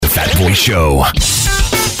Boy Show.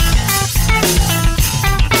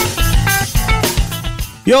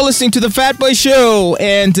 You're listening to The Fat Boy Show,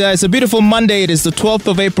 and it's a beautiful Monday. It is the 12th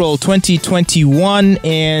of April, 2021,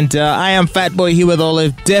 and I am Fat Boy here with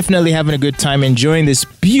Olive, definitely having a good time enjoying this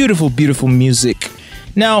beautiful, beautiful music.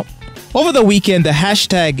 Now, over the weekend, the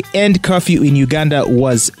hashtag End Curfew in Uganda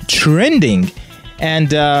was trending,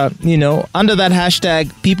 and, under that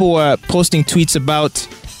hashtag, people were posting tweets about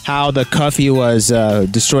how the curfew was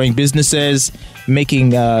destroying businesses,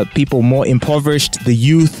 making people more impoverished, the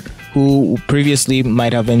youth who previously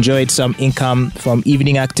might have enjoyed some income from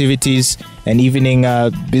evening activities and evening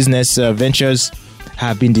business ventures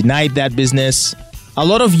have been denied that business. A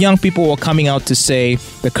lot of young people were coming out to say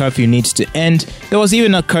the curfew needs to end. There was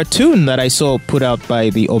even a cartoon that I saw put out by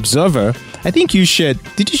The Observer. I think you shared.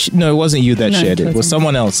 Did you? No, it wasn't you that shared it. It was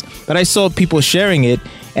someone else. But I saw people sharing it,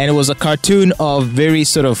 and it was a cartoon of very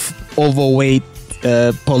sort of overweight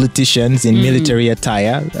politicians in military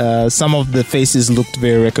attire. Some of the faces looked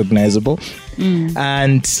very recognizable,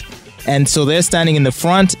 and so they're standing in the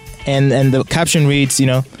front, and the caption reads,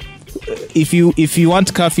 if you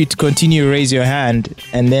want curfew to continue, raise your hand.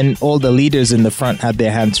 And then all the leaders in the front had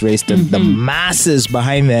their hands raised, and the masses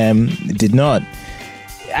behind them did not.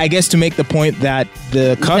 I guess to make the point that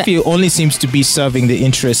the curfew only seems to be serving the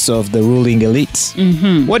interests of the ruling elites.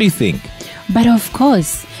 What do you think? But of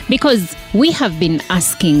course, because we have been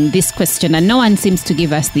asking this question and no one seems to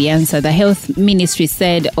give us the answer. The health ministry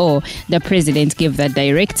said, the president gave that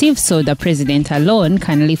directive, so the president alone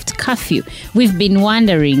can lift curfew. We've been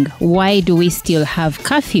wondering, why do we still have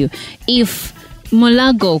curfew? If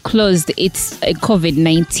Mulago closed its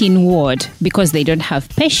COVID-19 ward because they don't have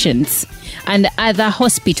patients, and other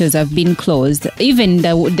hospitals have been closed. Even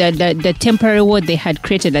the temporary ward they had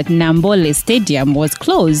created at Nambole Stadium was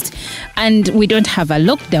closed, and we don't have a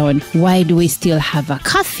lockdown. Why do we still have a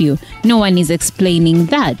curfew? No one is explaining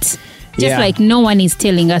that. Just like no one is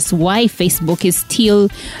telling us why Facebook is still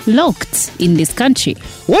locked in this country.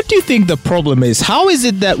 What do you think the problem is? How is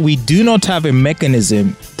it that we do not have a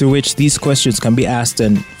mechanism through which these questions can be asked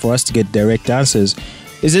and for us to get direct answers?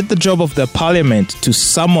 Is it the job of the parliament to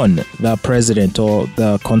summon the president or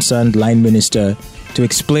the concerned line minister to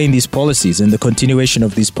explain these policies and the continuation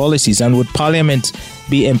of these policies? And would parliament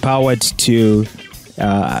be empowered to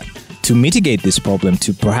mitigate this problem,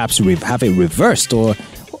 to perhaps have it reversed, or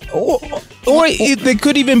there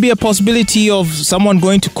could even be a possibility of someone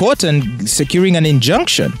going to court and securing an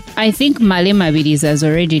injunction? I think Malema Bidis has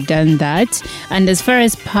already done that. And as far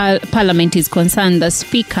as Parliament is concerned, the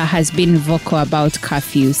Speaker has been vocal about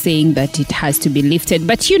curfew, saying that it has to be lifted.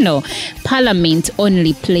 But Parliament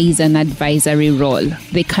only plays an advisory role.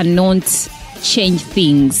 They cannot change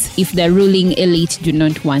things if the ruling elite do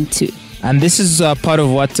not want to. And this is part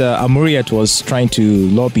of what Amuriat was trying to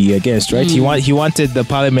lobby against, right? He wanted the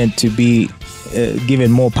parliament to be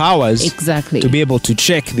given more powers, exactly, to be able to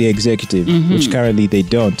check the executive, which currently they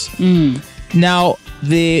don't. Now,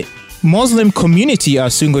 the Muslim community are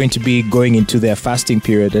soon going to be going into their fasting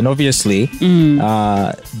period, and obviously,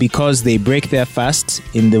 because they break their fast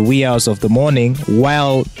in the wee hours of the morning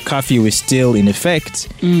while curfew is still in effect,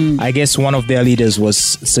 I guess one of their leaders was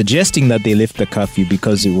suggesting that they lift the curfew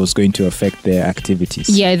because it was going to affect their activities.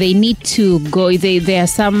 Yeah, they need to go. There are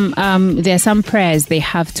some prayers they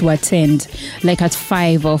have to attend, like at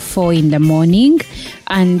 5 or 4 in the morning.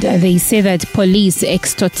 And they say that police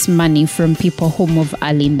extorts money from people who move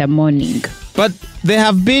early in the morning. But there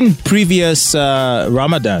have been previous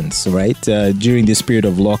Ramadans, right, during this period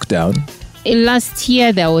of lockdown. Last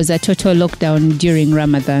year, there was a total lockdown during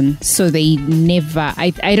Ramadan. So they never, I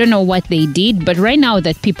don't know what they did, but right now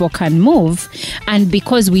that people can move, and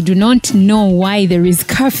because we do not know why there is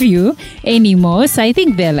curfew anymore, so I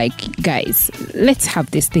think they're like, guys, let's have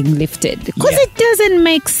this thing lifted. Because it doesn't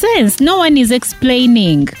make sense. No one is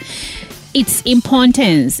explaining its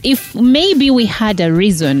importance. If maybe we had a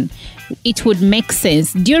reason, it would make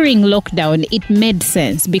sense. During lockdown, it made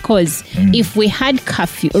sense because if we had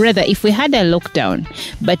curfew, or rather, if we had a lockdown,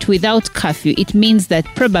 but without curfew, it means that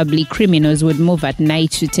probably criminals would move at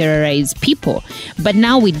night to terrorize people. But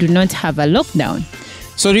now we do not have a lockdown.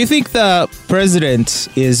 So do you think the president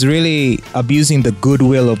is really abusing the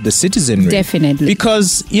goodwill of the citizenry? Definitely.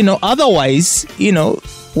 Because, otherwise,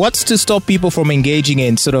 what's to stop people from engaging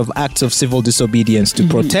in sort of acts of civil disobedience to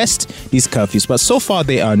protest these curfews? But so far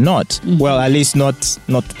they are not. Well, at least not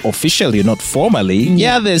officially, not formally.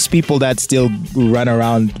 Yeah, there's people that still run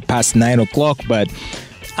around past 9 o'clock, but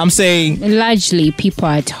I'm saying largely people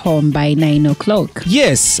are at home by 9 o'clock.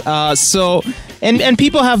 Yes. So and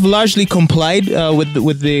people have largely complied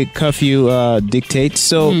with the curfew dictate.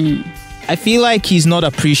 So I feel like he's not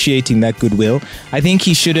appreciating that goodwill. I think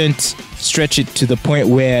he shouldn't stretch it to the point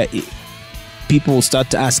where people start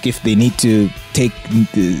to ask if they need to take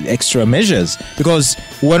the extra measures, because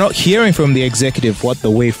we're not hearing from the executive what the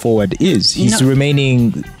way forward is. He's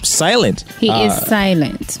remaining silent. He is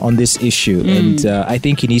silent on this issue, and I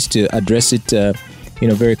think he needs to address it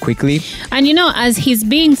very quickly. And as he's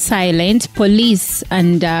being silent, police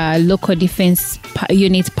and local defense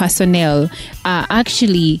unit personnel are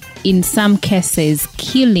actually, in some cases,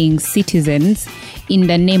 killing citizens in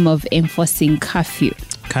the name of enforcing curfew.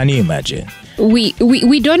 Can you imagine? We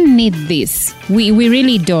don't need this. We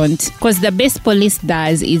really don't. Because the best police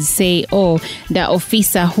does is say, the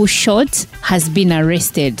officer who shot has been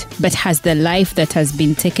arrested, but has the life that has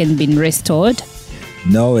been taken been restored?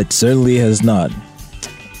 No, it certainly has not.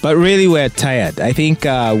 But really, we're tired. I think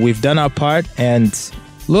we've done our part, and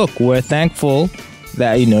look, we're thankful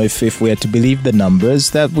that, if we are to believe the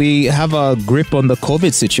numbers, that we have a grip on the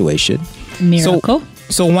COVID situation. Miracle.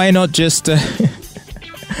 So why not just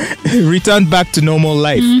return back to normal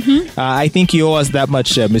life? I think you owe us that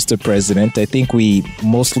much, Mr. President. I think we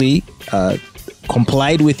mostly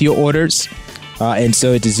complied with your orders. And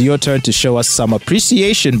so it is your turn to show us some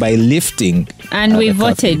appreciation by lifting. And we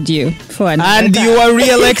voted you for another And time. you are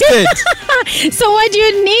re-elected. So what do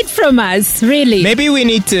you need from us, really? Maybe we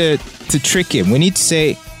need to trick him. We need to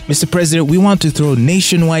say, Mr. President, we want to throw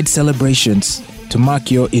nationwide celebrations to mark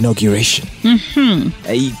your inauguration.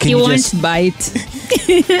 He won't bite.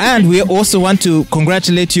 And we also want to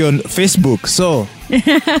congratulate you on Facebook. So,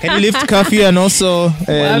 can you lift curfew and also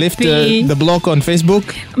lift the block on Facebook?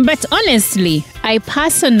 But honestly, I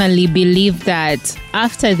personally believe that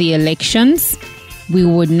after the elections, we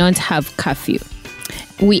would not have curfew.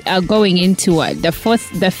 We are going into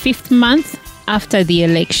the fifth month after the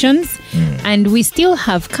elections, and we still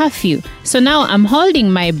have curfew. So now I'm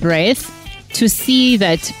holding my breath to see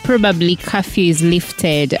that probably curfew is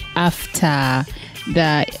lifted after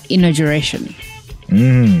the inauguration.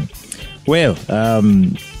 Well,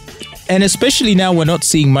 and especially now we're not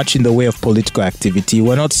seeing much in the way of political activity.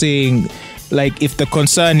 We're not seeing, like, if the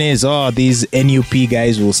concern is, these NUP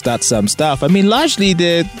guys will start some stuff. I mean, largely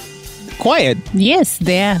they're quiet. Yes,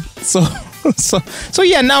 they are. So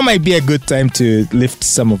yeah, now might be a good time to lift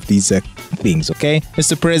some of these things, okay?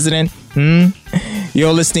 Mr. President,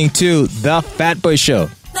 you're listening to The Fat Boy Show.